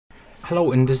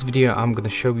Hello, in this video I'm gonna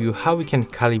show you how we can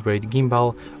calibrate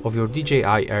gimbal of your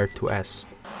DJI Air 2S.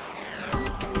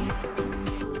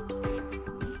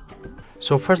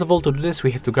 So first of all, to do this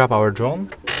we have to grab our drone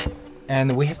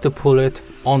and we have to pull it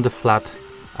on the flat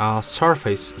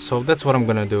surface. So that's what I'm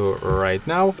gonna do right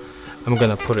now. I'm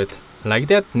gonna put it like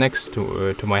that next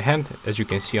to my hand, as you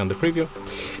can see on the preview,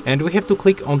 and we have to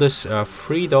click on this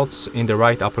three dots in the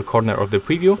right upper corner of the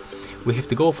preview. We have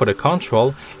to go for the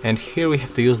control, and here we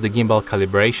have to use the gimbal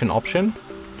calibration option,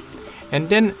 and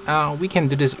then we can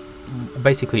do this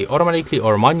basically automatically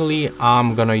or manually.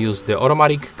 I'm gonna use the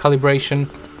automatic calibration.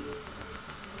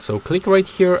 So click right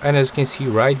here, and as you can see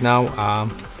right now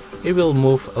it will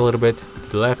move a little bit to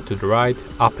the left, to the right,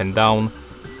 up and down,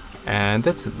 and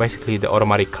that's basically the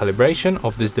automatic calibration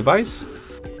of this device.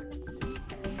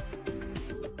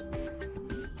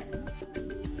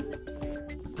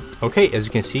 Okay, as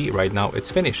you can see right now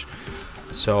it's finished.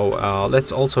 So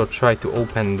let's also try to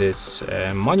open this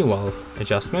manual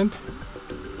adjustment.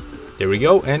 There we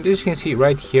go, and as you can see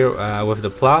right here with the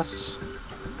plus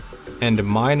and the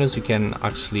minus, you can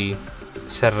actually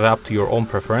set it up to your own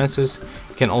preferences.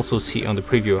 You can also see on the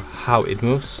preview how it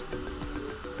moves.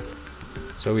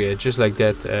 So yeah, just like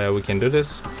that we can do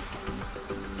this.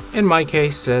 In my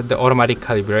case the automatic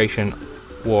calibration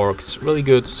works really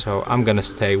good, so I'm gonna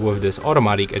stay with this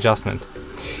automatic adjustment.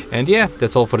 And yeah,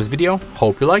 that's all for this video.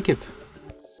 Hope you like it.